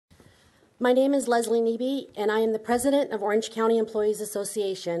My name is Leslie Neby, and I am the president of Orange County Employees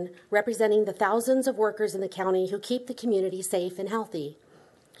Association, representing the thousands of workers in the county who keep the community safe and healthy.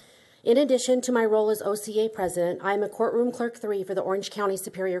 In addition to my role as OCEA president, I am a courtroom clerk 3 for the Orange County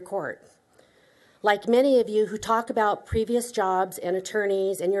Superior Court. Like many of you who talk about previous jobs and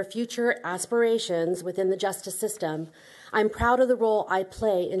attorneys and your future aspirations within the justice system, I'm proud of the role I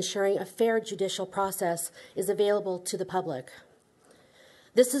play ensuring a fair judicial process is available to the public.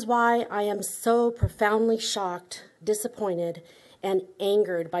 This is why I am so profoundly shocked, disappointed, and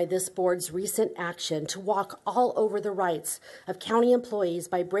angered by this board's recent action to walk all over the rights of county employees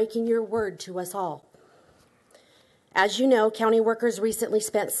by breaking your word to us all. As you know, county workers recently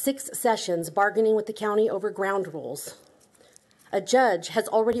spent 6 sessions bargaining with the county over ground rules. A judge has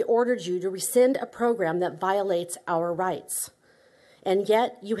already ordered you to rescind a program that violates our rights. And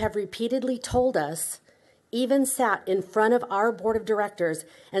yet you have repeatedly told us, even sat in front of our board of directors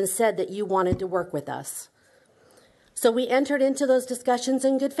and said that you wanted to work with us. So we entered into those discussions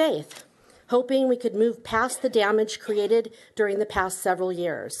in good faith, hoping we could move past the damage created during the past several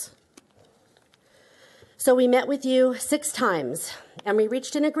years. So we met with you 6 times, and we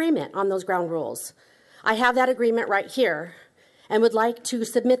reached an agreement on those ground rules. I have that agreement right here, and would like to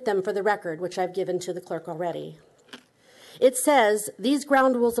submit them for the record, which I've given to the clerk already. It says these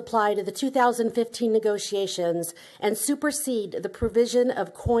ground rules apply to the 2015 negotiations and supersede the provision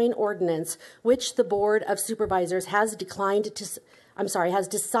of COIN ordinance, which the Board of Supervisors has decided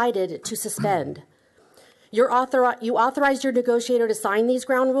to suspend. You authorized your negotiator to sign these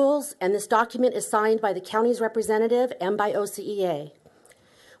ground rules, and this document is signed by the county's representative and by OCEA.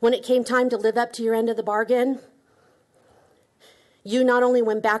 When it came time to live up to your end of the bargain, you not only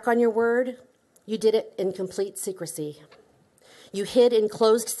went back on your word, you did it in complete secrecy. You hid in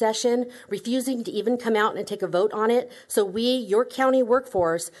closed session, refusing to even come out and take a vote on it, so we, your county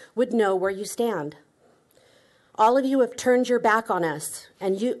workforce, would know where you stand. All of you have turned your back on us,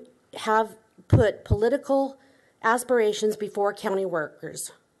 and you have put political aspirations before county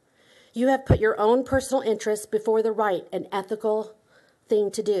workers. You have put your own personal interests before the right and ethical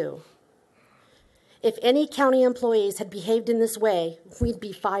thing to do. If any county employees had behaved in this way, we'd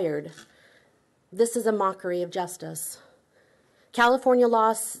be fired. This is a mockery of justice. California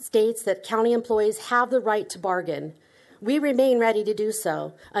law states that county employees have the right to bargain. We remain ready to do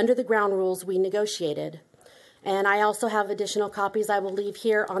so under the ground rules we negotiated. And I also have additional copies I will leave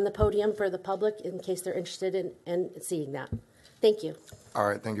here on the podium for the public in case they're interested in seeing that. Thank you. All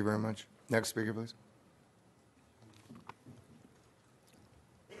right, thank you very much. Next speaker, please.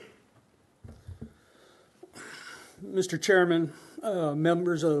 Mr. Chairman,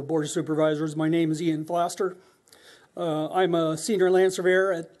 members of the Board of Supervisors, my name is Ian Foster. I'm a senior land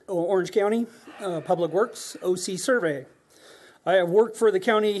surveyor at Orange County Public Works, OC Survey. I have worked for the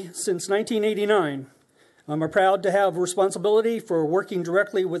county since 1989. I'm proud to have responsibility for working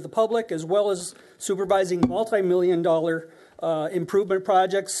directly with the public as well as supervising multi-million-dollar improvement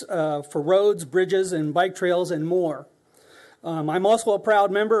projects for roads, bridges, and bike trails and more. I'm also a proud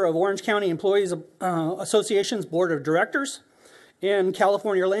member of Orange County Employees Association's Board of Directors and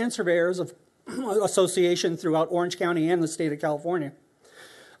California Land Surveyors Association throughout Orange County and the state of California.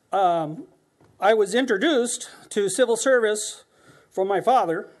 I was introduced to civil service from my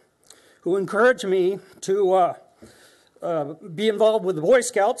father, who encouraged me to be involved with the Boy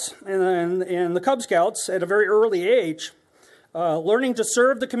Scouts and the Cub Scouts at a very early age. Learning to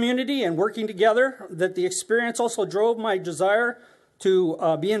serve the community and working together, that the experience also drove my desire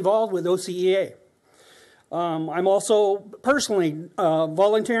to be involved with OCEA. I'm also personally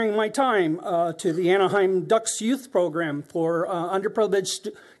volunteering my time to the Anaheim Ducks Youth Program for underprivileged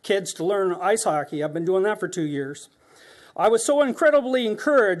kids to learn ice hockey. I've been doing that for 2 years. I was so incredibly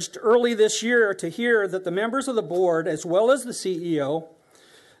encouraged early this year to hear that the members of the board, as well as the CEO,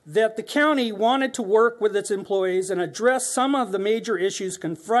 that the county wanted to work with its employees and address some of the major issues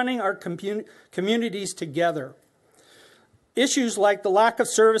confronting our communities together. Issues like the lack of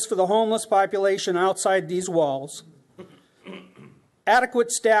service for the homeless population outside these walls,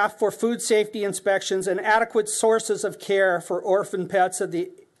 adequate staff for food safety inspections, and adequate sources of care for orphan pets at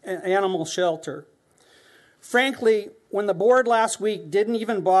the animal shelter. Frankly, when the board last week didn't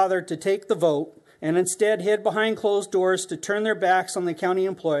even bother to take the vote and instead hid behind closed doors to turn their backs on the county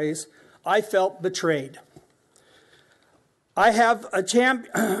employees, I felt betrayed. I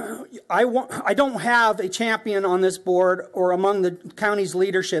don't have a champion on this board or among the county's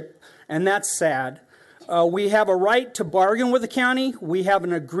leadership, and that's sad. We have a right to bargain with the county. We have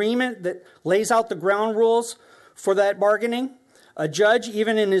an agreement that lays out the ground rules for that bargaining. A judge,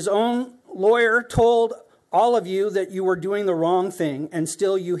 even in his own lawyer, told all of you, that you were doing the wrong thing, and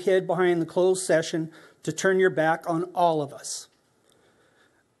still you hid behind the closed session to turn your back on all of us.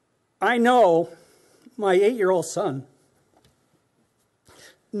 I know my 8-year-old son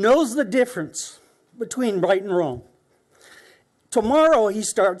knows the difference between right and wrong. Tomorrow he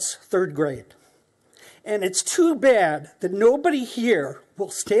starts 3rd grade. And it's too bad that nobody here will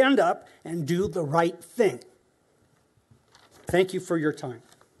stand up and do the right thing. Thank you for your time.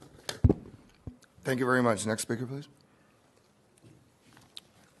 Thank you very much. Next speaker, please.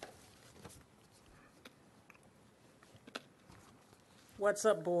 What's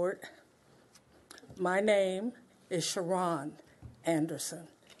up, board? My name is Sharon Anderson,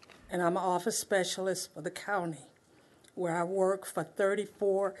 and I'm an office specialist for the county, where I worked for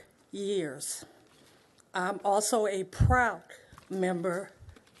 34 years. I'm also a proud member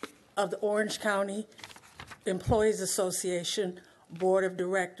of the Orange County Employees Association Board of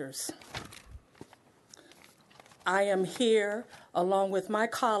Directors. I am here along with my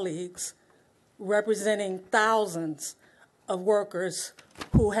colleagues representing thousands of workers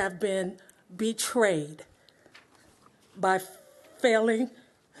who have been betrayed by failing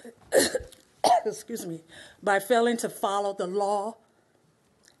by failing to follow the law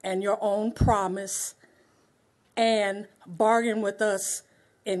and your own promise and bargain with us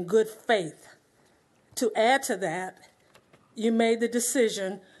in good faith. To add to that, you made the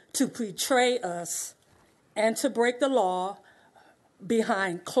decision to betray us and to break the law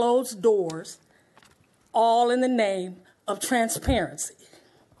behind closed doors, all in the name of transparency.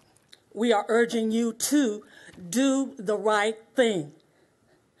 We are urging you to do the right thing,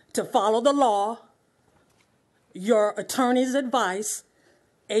 to follow the law, your attorney's advice,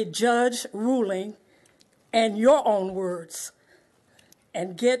 a judge ruling, and your own words,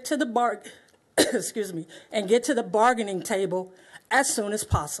 and get to the bargaining table as soon as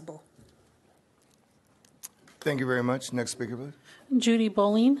possible. Thank you very much. Next speaker, please. Judy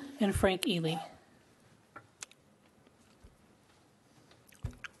Bowling and Frank Ely.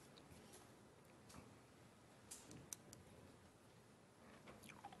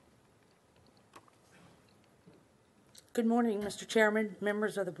 Good morning, Mr. Chairman,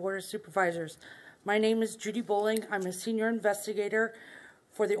 members of the Board of Supervisors. My name is Judy Bowling. I'm a senior investigator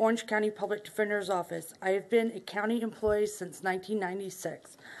for the Orange County Public Defender's Office. I have been a county employee since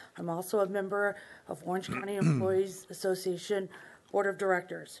 1996. I'm also a member of Orange County Employees Association Board of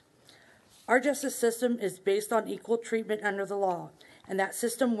Directors. Our justice system is based on equal treatment under the law, and that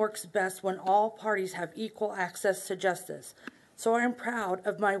system works best when all parties have equal access to justice. So I am proud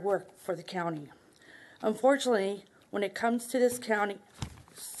of my work for the county. Unfortunately, when it comes to how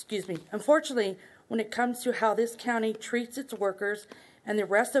this county treats its workers and the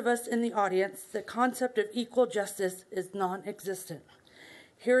rest of us in the audience, the concept of equal justice is non-existent.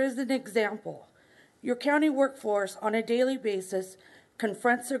 Here is an example. Your county workforce on a daily basis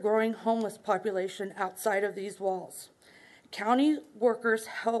confronts a growing homeless population outside of these walls. County workers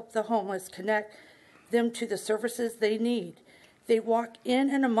help the homeless, connect them to the services they need. They walk in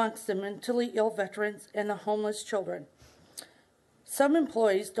and amongst the mentally ill veterans and the homeless children. Some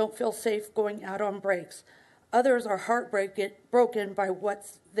employees don't feel safe going out on breaks. Others are heartbroken by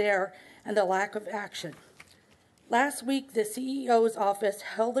what's there and the lack of action. Last week, the CEO's office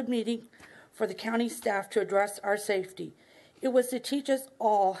held a meeting for the county staff to address our safety. It was to teach us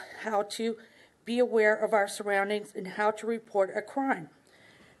all how to be aware of our surroundings and how to report a crime.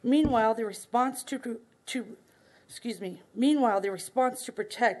 Meanwhile, the response to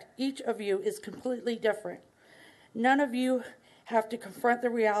protect each of you is completely different. None of you have to confront the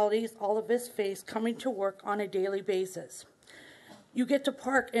realities all of us face coming to work on a daily basis. You get to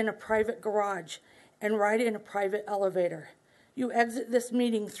park in a private garage and ride in a private elevator. You exit this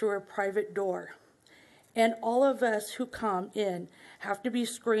meeting through a private door. And all of us who come in have to be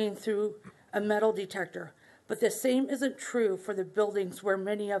screened through a metal detector. But the same isn't true for the buildings where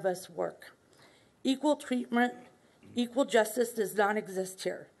many of us work. Equal treatment, equal justice does not exist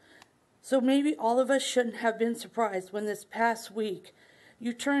here. So maybe all of us shouldn't have been surprised when this past week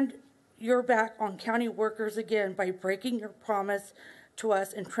you turned your back on county workers again by breaking your promise to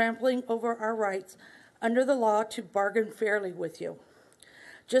us and trampling over our rights under the law to bargain fairly with you.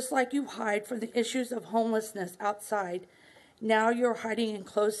 Just like you hide from the issues of homelessness outside, now you're hiding in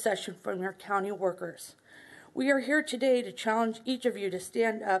closed session from your county workers. We are here today to challenge each of you to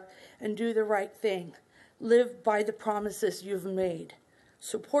stand up and do the right thing. Live by the promises you've made.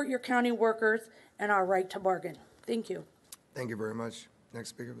 Support your county workers and our right to bargain. Thank you. Thank you very much. Next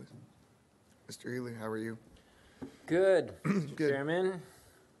speaker, please. Mr. Ely, how are you? Good. Good. Chairman,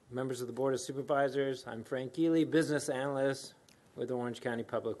 members of the Board of Supervisors, I'm Frank Ely, business analyst with Orange County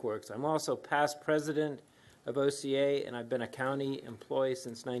Public Works. I'm also past president of OCEA, and I've been a county employee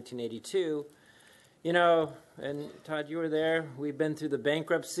since 1982. You know, and Todd, you were there. We've been through the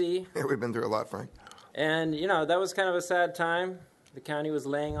bankruptcy. Yeah, we've been through a lot, Frank. And, you know, that was kind of a sad time. The county was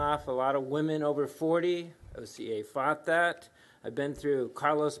laying off a lot of women over 40. OCEA fought that. I've been through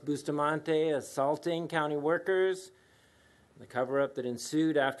Carlos Bustamante assaulting county workers, the cover-up that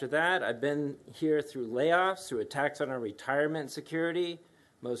ensued after that. I've been here through layoffs, through attacks on our retirement security,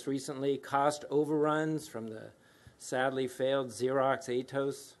 most recently cost overruns from the sadly failed Xerox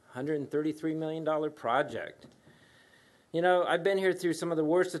Atos $133 million project. You know, I've been here through some of the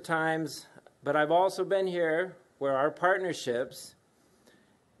worst of times, but I've also been here where our partnerships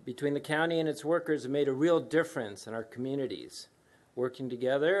between the county and its workers have made a real difference in our communities. Working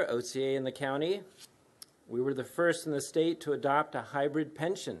together, OCEA and the county, we were the first in the state to adopt a hybrid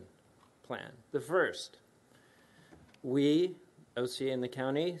pension plan, the first. We, OCEA and the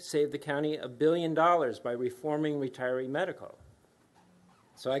county, saved the county $1 billion by reforming retiree medical.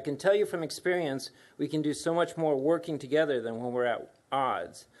 So I can tell you from experience, we can do so much more working together than when we're at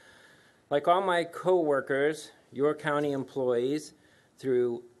odds. Like all my co-workers, your county employees,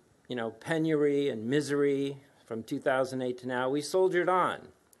 through penury and misery from 2008 to now, we soldiered on.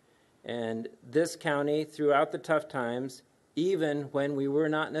 And this county, throughout the tough times, even when we were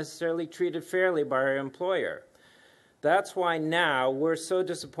not necessarily treated fairly by our employer. That's why now we're so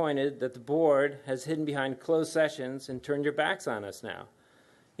disappointed that the board has hidden behind closed sessions and turned your backs on us now.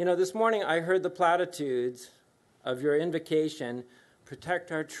 You know, this morning I heard the platitudes of your invocation,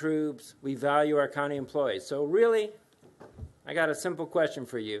 protect our troops, we value our county employees. So really, I got a simple question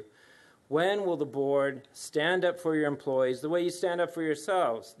for you. When will the board stand up for your employees the way you stand up for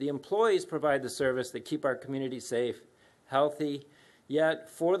yourselves? The employees provide the service that keep our community safe, healthy, yet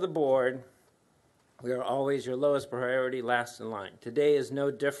for the board, we are always your lowest priority, last in line. Today is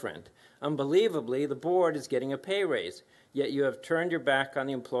no different. Unbelievably, the board is getting a pay raise, yet you have turned your back on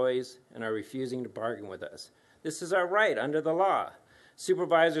the employees and are refusing to bargain with us. This is our right under the law.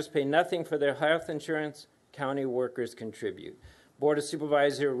 Supervisors pay nothing for their health insurance. County workers contribute. Board of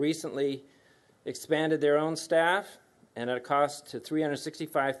Supervisors recently expanded their own staff and at a cost to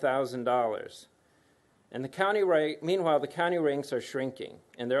 $365,000. And meanwhile, the county ranks are shrinking,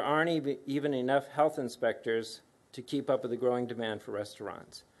 and there aren't even enough health inspectors to keep up with the growing demand for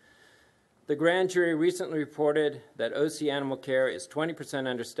restaurants. The grand jury recently reported that OC Animal Care is 20%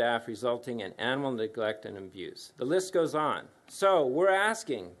 understaffed, resulting in animal neglect and abuse. The list goes on. So we're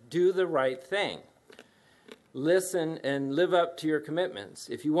asking, do the right thing. Listen and live up to your commitments.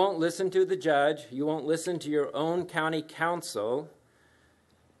 If you won't listen to the judge, you won't listen to your own county council,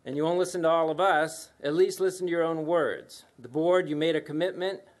 and you won't listen to all of us, at least listen to your own words. The board, you made a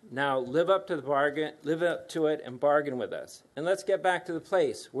commitment. Now live up to the bargain, live up to it, and bargain with us. And let's get back to the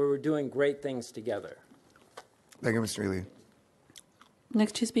place where we're doing great things together. Thank you, Mr. Ely.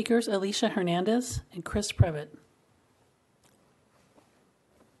 Next two speakers, Alicia Hernandez and Chris Previtt.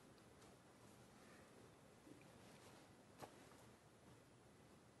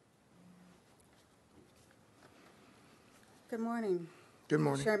 Good morning. Good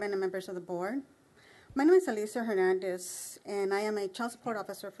morning. Chairman and members of the board. My name is Alicia Hernandez, and I am a child support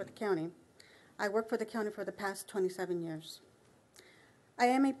officer for the county. I work for the county for the past 27 years. I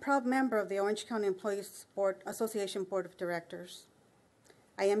am a proud member of the Orange County Employees Association Board of Directors.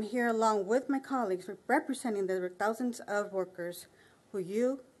 I am here along with my colleagues representing the thousands of workers who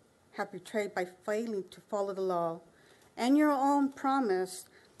you have betrayed by failing to follow the law and your own promise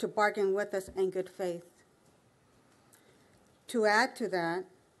to bargain with us in good faith. To add to that,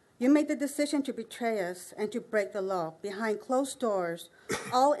 you made the decision to betray us and to break the law behind closed doors,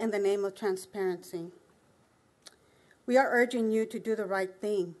 all in the name of transparency. We are urging you to do the right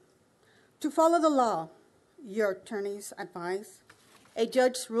thing, to follow the law, your attorney's advice, a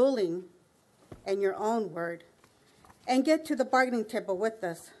judge's ruling, and your own word, and get to the bargaining table with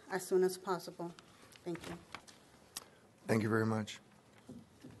us as soon as possible. Thank you. Thank you very much.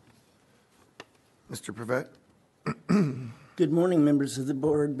 Mr. Previtt? Good morning, members of the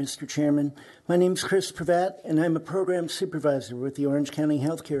board, Mr. Chairman. My name is Chris Previtt, and I'm a program supervisor with the Orange County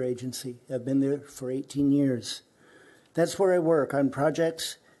Healthcare Agency. I've been there for 18 years. That's where I work on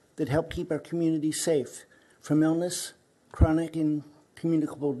projects that help keep our community safe from illness, chronic and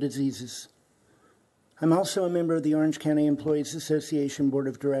communicable diseases. I'm also a member of the Orange County Employees Association Board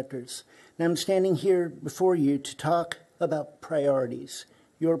of Directors, and I'm standing here before you to talk about priorities,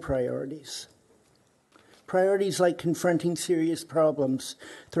 your priorities. Priorities like confronting serious problems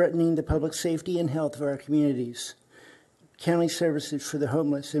threatening the public safety and health of our communities. County services for the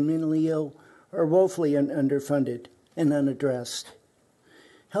homeless and mentally ill are woefully underfunded and unaddressed.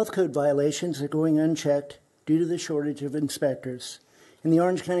 Health code violations are going unchecked, due to the shortage of inspectors. And the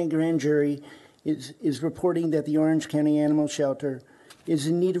Orange County Grand Jury is reporting that the Orange County Animal Shelter is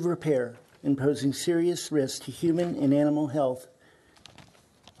in need of repair and posing serious risk to human and animal health.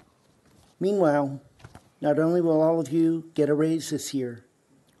 Meanwhile, not only will all of you get a raise this year,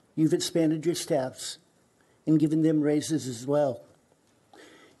 you've expanded your staffs and given them raises as well.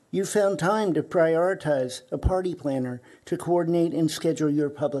 You found time to prioritize a party planner to coordinate and schedule your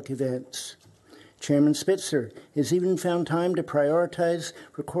public events. Chairman Spitzer has even found time to prioritize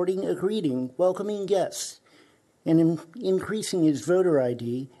recording a greeting, welcoming guests, and increasing his voter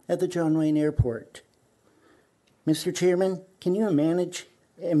ID at the John Wayne Airport. Mr. Chairman, can you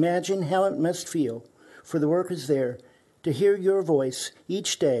imagine how it must feel for the workers there to hear your voice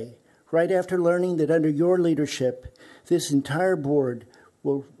each day, right after learning that under your leadership, this entire board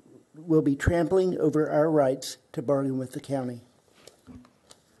will be trampling over our rights to bargain with the county?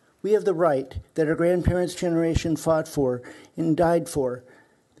 We have the right that our grandparents' generation fought for and died for,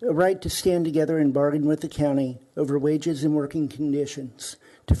 a right to stand together and bargain with the county over wages and working conditions,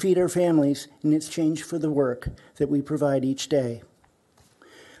 to feed our families in exchange for the work that we provide each day.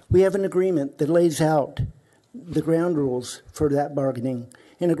 We have an agreement that lays out the ground rules for that bargaining,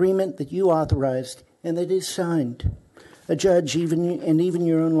 an agreement that you authorized and that is signed. A judge and even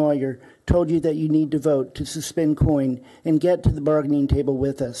your own lawyer told you that you need to vote to suspend COIN and get to the bargaining table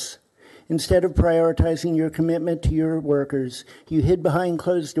with us. Instead of prioritizing your commitment to your workers, you hid behind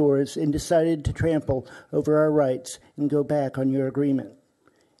closed doors and decided to trample over our rights and go back on your agreement.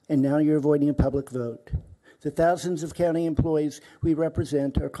 And now you're avoiding a public vote. The thousands of county employees we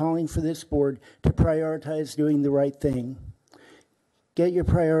represent are calling for this board to prioritize doing the right thing. Get your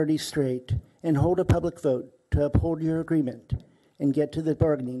priorities straight and hold a public vote to uphold your agreement and get to the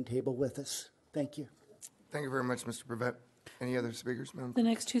bargaining table with us. Thank you. Thank you very much, Mr. Brevet. Any other speakers, ma'am? The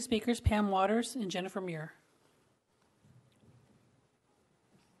next two speakers, Pam Waters and Jennifer Muir.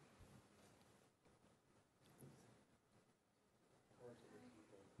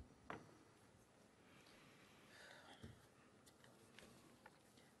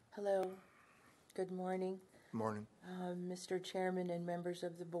 Hello. Good morning. Morning. Mr. Chairman and members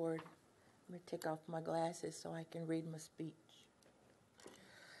of the board. I'm going to take off my glasses so I can read my speech.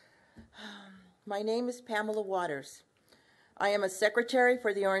 My name is Pamela Waters. I am a secretary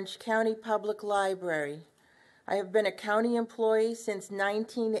for the Orange County Public Library. I have been a county employee since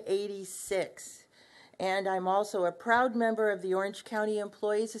 1986, and I'm also a proud member of the Orange County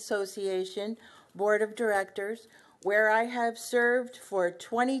Employees Association Board of Directors, where I have served for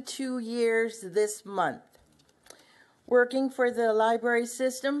 22 years this month. Working for the library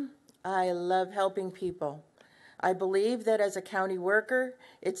system, I love helping people. I believe that as a county worker,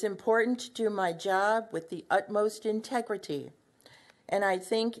 it's important to do my job with the utmost integrity. And I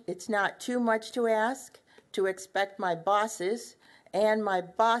think it's not too much to ask to expect my bosses and my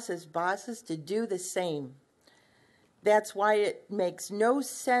boss's bosses to do the same. That's why it makes no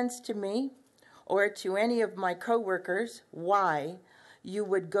sense to me or to any of my coworkers why you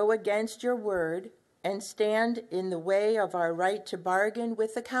would go against your word and stand in the way of our right to bargain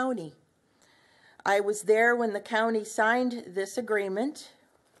with the county. I was there when the county signed this agreement.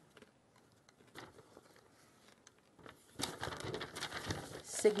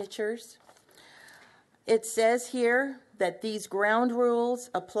 Signatures. It says here that these ground rules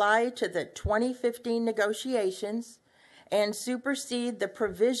apply to the 2015 negotiations and supersede the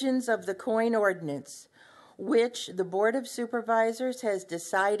provisions of the COIN ordinance, which the Board of Supervisors has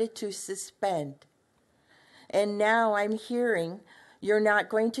decided to suspend. And now I'm hearing you're not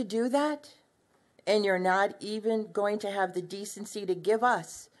going to do that? And you're not even going to have the decency to give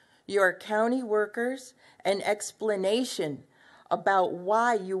us, your county workers, an explanation about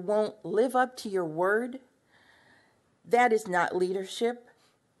why you won't live up to your word? That is not leadership.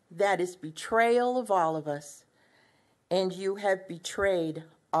 That is betrayal of all of us. And you have betrayed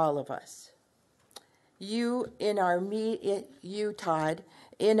all of us. You, Todd,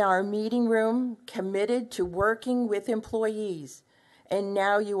 in our meeting room, committed to working with employees, and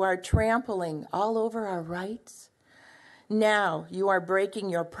now you are trampling all over our rights. Now you are breaking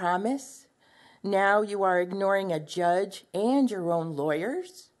your promise. Now you are ignoring a judge and your own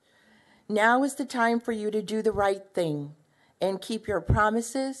lawyers. Now is the time for you to do the right thing and keep your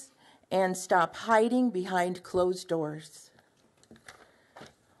promises and stop hiding behind closed doors.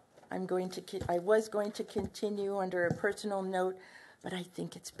 I was going to continue under a personal note, but I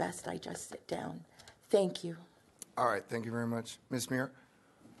think it's best I just sit down. Thank you. All right, thank you very much. Ms. Muir?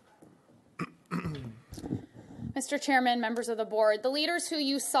 Mr. Mr. Chairman, members of the board, the leaders who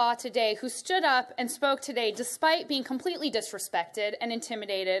you saw today, who stood up and spoke today despite being completely disrespected and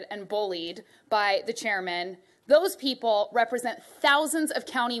intimidated and bullied by the chairman, those people represent thousands of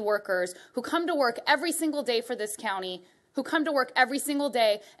county workers who come to work every single day for this county, who come to work every single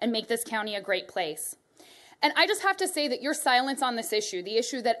day and make this county a great place. And I just have to say that your silence on this issue, the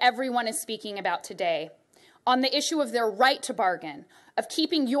issue that everyone is speaking about today, on the issue of their right to bargain, of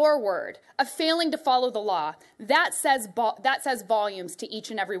keeping your word, of failing to follow the law, that says volumes to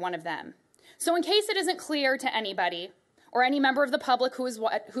each and every one of them. So in case it isn't clear to anybody or any member of the public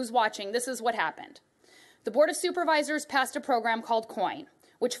who's watching, this is what happened. The Board of Supervisors passed a program called COIN,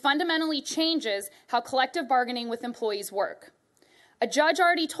 which fundamentally changes how collective bargaining with employees work. A judge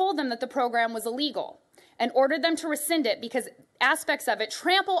already told them that the program was illegal and ordered them to rescind it because aspects of it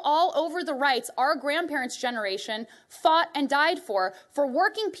trample all over the rights our grandparents' generation fought and died for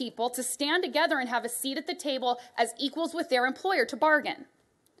working people to stand together and have a seat at the table as equals with their employer to bargain.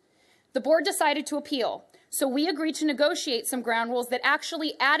 The board decided to appeal, so we agreed to negotiate some ground rules that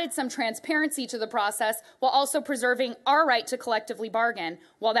actually added some transparency to the process while also preserving our right to collectively bargain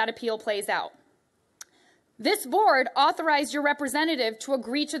while that appeal plays out. This board authorized your representative to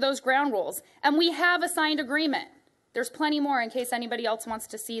agree to those ground rules, and we have a signed agreement. There's plenty more in case anybody else wants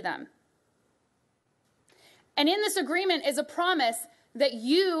to see them. And in this agreement is a promise that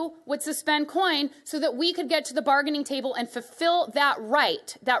you would suspend COIN so that we could get to the bargaining table and fulfill that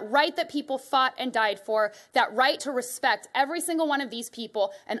right that people fought and died for, that right to respect every single one of these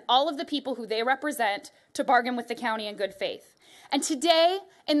people and all of the people who they represent to bargain with the county in good faith. And today,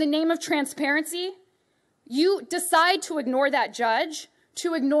 in the name of transparency, you decide to ignore that judge,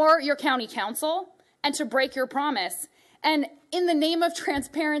 to ignore your county council, and to break your promise. And in the name of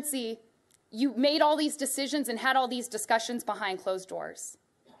transparency, you made all these decisions and had all these discussions behind closed doors.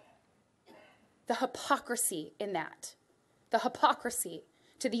 The hypocrisy in that, the hypocrisy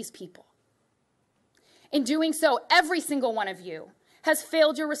to these people. In doing so, every single one of you has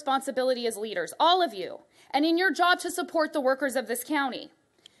failed your responsibility as leaders, all of you, and in your job to support the workers of this county.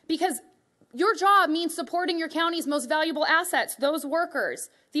 Because your job means supporting your county's most valuable assets, those workers,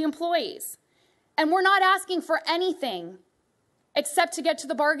 the employees. And we're not asking for anything except to get to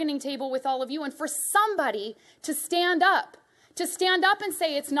the bargaining table with all of you and for somebody to stand up and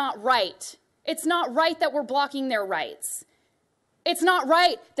say it's not right. It's not right that we're blocking their rights. It's not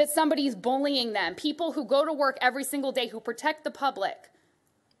right that somebody's bullying them. People who go to work every single day, who protect the public,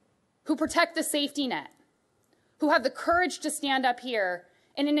 who protect the safety net, who have the courage to stand up here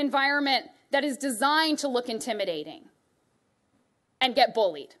in an environment that is designed to look intimidating and get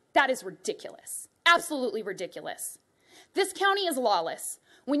bullied. That is ridiculous. Absolutely ridiculous. This county is lawless.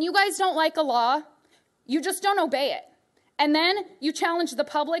 When you guys don't like a law, you just don't obey it. And then you challenge the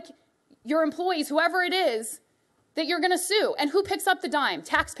public, your employees, whoever it is, that you're going to sue. And who picks up the dime?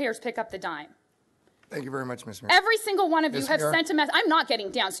 Taxpayers pick up the dime. Thank you very much, Ms. Mayor. Every single one of you Ms. have Mayor? sent a message. I'm not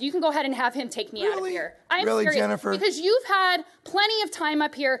getting down, so you can go ahead and have him take me out of here. I'm Really, serious. Jennifer? Because you've had plenty of time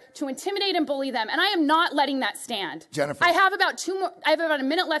up here to intimidate and bully them, and I am not letting that stand. Jennifer. I have about a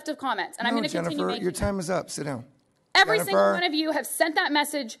minute left of comments, and I'm going to continue Jennifer, making your them. time is up. Sit down. Every Jennifer. single one of you have sent that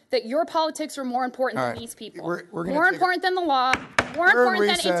message that your politics are more important All than right. these people. We're gonna More take important than the law, more We're in important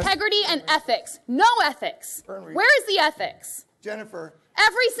than recess. integrity and ethics. No ethics. We're in recess. Where is the ethics? Jennifer.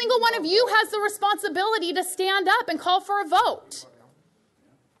 Every single one of you has the responsibility to stand up and call for a vote.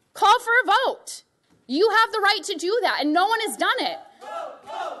 Call for a vote. You have the right to do that, and no one has done it.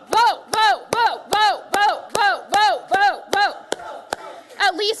 Vote, vote, vote, vote, vote, vote, vote, vote, vote.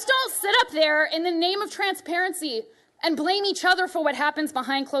 At least don't sit up there in the name of transparency and blame each other for what happens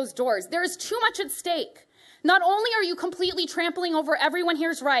behind closed doors. There is too much at stake. Not only are you completely trampling over everyone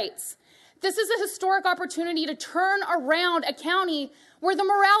here's rights, this is a historic opportunity to turn around a county where the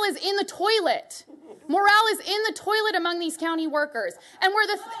morale is in the toilet. Morale is in the toilet among these county workers, and where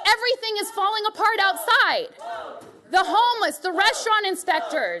everything is falling apart outside. The homeless, the restaurant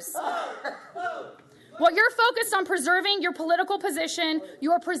inspectors. While you're focused on preserving your political position,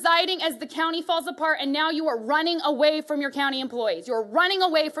 you are presiding as the county falls apart, and now you are running away from your county employees. You're running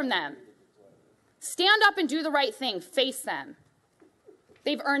away from them. Stand up and do the right thing. Face them.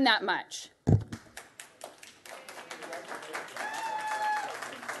 They've earned that much.